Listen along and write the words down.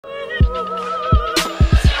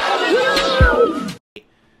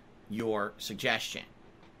your suggestion.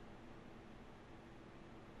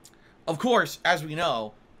 Of course, as we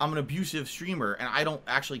know, I'm an abusive streamer, and I don't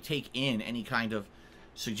actually take in any kind of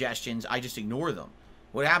suggestions. I just ignore them.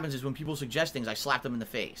 What happens is when people suggest things, I slap them in the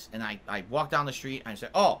face. And I walk down the street, and I say,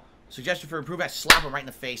 oh, suggestion for improvement, I slap them right in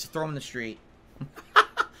the face, throw them in the street.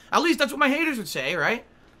 At least that's what my haters would say, right?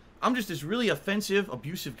 I'm just this really offensive,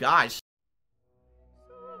 abusive guy.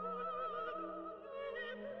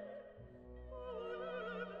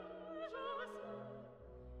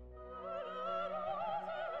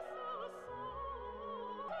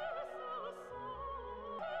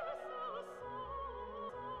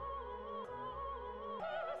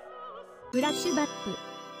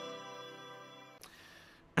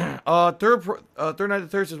 Third Night of the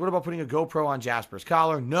Third says, what about putting a GoPro on Jasper's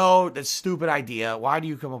collar? No, that's a stupid idea. Why do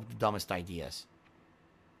you come up with the dumbest ideas?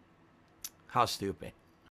 How stupid.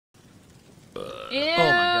 Ew. Oh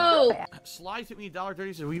my god. Sly took me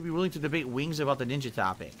 $1.30, says, will you be willing to debate wings about the ninja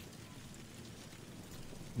topic?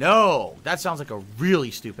 No, that sounds like a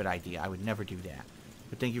really stupid idea. I would never do that.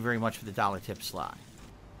 But thank you very much for the dollar tip, Sly.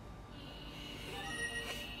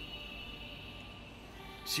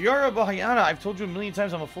 Ciara Bahayana, I've told you a million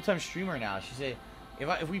times I'm a full-time streamer now. She said,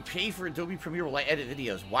 if we pay for Adobe Premiere, will I edit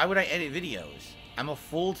videos? Why would I edit videos? I'm a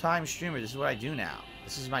full-time streamer. This is what I do now.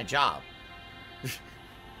 This is my job.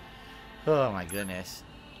 Oh my goodness.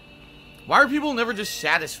 Why are people never just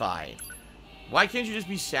satisfied? Why can't you just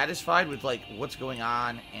be satisfied with like what's going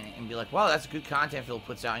on and be like, wow, that's good content Phil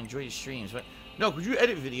puts out. I enjoy his streams. But no, could you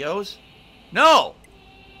edit videos? No!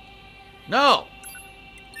 No!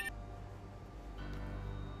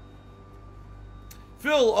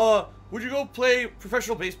 Phil, would you go play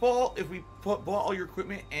professional baseball if we bought all your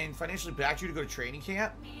equipment and financially backed you to go to training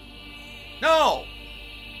camp? No!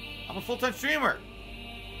 I'm a full-time streamer.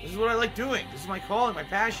 This is what I like doing. This is my calling, my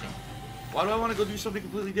passion. Why do I want to go do something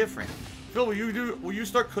completely different? Phil, will you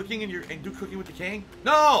start cooking and do Cooking with the King?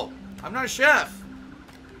 No! I'm not a chef.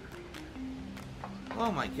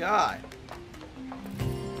 Oh my god.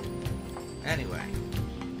 Anyway.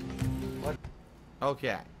 What?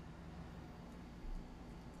 Okay.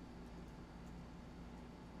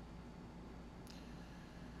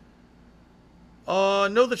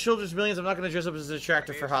 No, the Children's Millions. I'm not going to dress up as a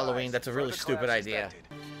tractor for Halloween. That's a really stupid idea.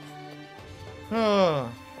 Van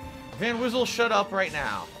Wizzle, shut up right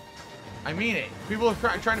now. I mean it. People are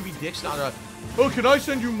trying to be dicks now. They're like, oh, can I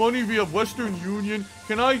send you money via Western Union?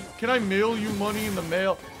 Can I mail you money in the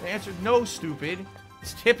mail? The answer is no, stupid.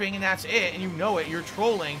 It's tipping and that's it, and you know it. You're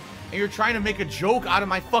trolling, and you're trying to make a joke out of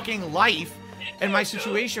my fucking life and my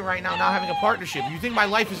situation right now, not having a partnership. You think my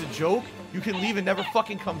life is a joke? You can leave and never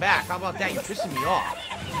fucking come back. How about that? You're pissing me off.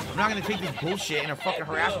 I'm not gonna take this bullshit and a fucking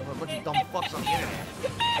harassment from a bunch of dumb fucks on the internet.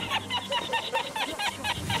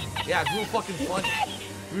 Yeah, it's real fucking funny.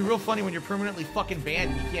 It'll be real funny when you're permanently fucking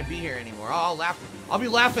banned and you can't be here anymore. I'll laugh. I'll be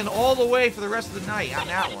laughing all the way for the rest of the night on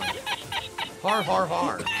that one. Har, har,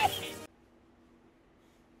 har.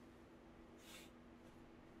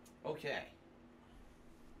 Okay.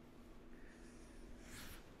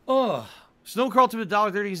 Oh. Snow Crawl to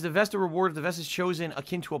 $1.30 is the vest a reward if the vest is chosen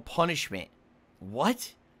akin to a punishment.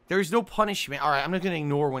 What? There is no punishment. Alright, I'm not going to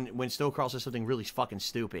ignore when Snow Crawl says something really fucking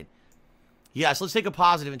stupid. Yes, let's take a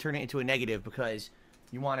positive and turn it into a negative because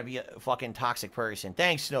you want to be a fucking toxic person.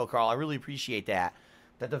 Thanks, Snow Crawl. I really appreciate that.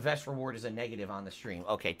 That the vest reward is a negative on the stream.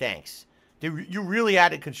 Okay, thanks. You really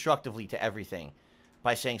added constructively to everything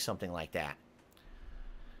by saying something like that.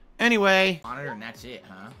 Anyway. Monitor and that's it,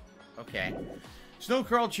 huh? Okay. Snow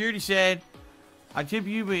Crawl cheered. He said, I tip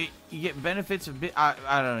you, but you get benefits of bit.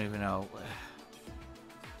 I don't even know.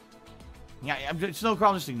 Yeah, Snow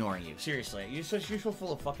Crawl, I'm just ignoring you. Seriously. You're so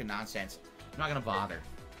full of fucking nonsense. I'm not gonna bother.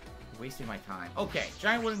 You're wasting my time. Okay,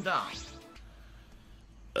 Giant Wooden Dom.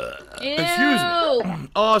 Excuse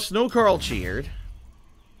me. Snow Carl cheered.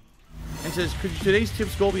 And says, could today's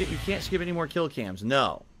tips goal be that you can't skip any more kill cams?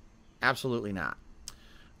 No. Absolutely not.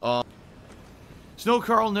 Snow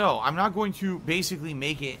Carl, no. I'm not going to basically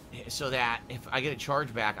make it so that if I get a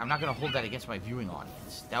charge back, I'm not going to hold that against my viewing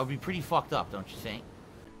audience. That would be pretty fucked up, don't you think?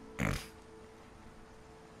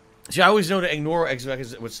 See, I always know to ignore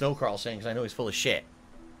what Snow Carl's saying because I know he's full of shit.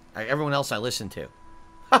 Everyone else I listen to.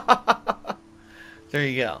 There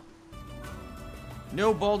you go.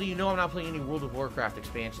 No, Baldy, you know I'm not playing any World of Warcraft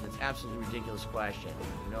expansion. That's absolutely ridiculous question.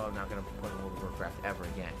 You know I'm not going to play World of Warcraft ever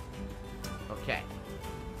again. Okay.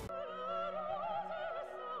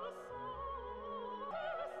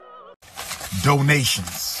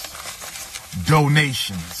 Donations.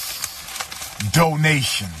 Donations.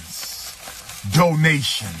 Donations.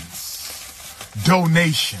 Donations.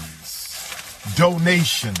 Donations.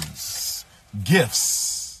 Donations.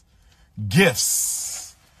 Gifts.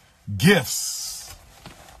 Gifts. Gifts.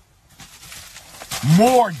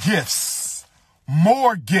 More gifts.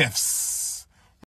 More gifts.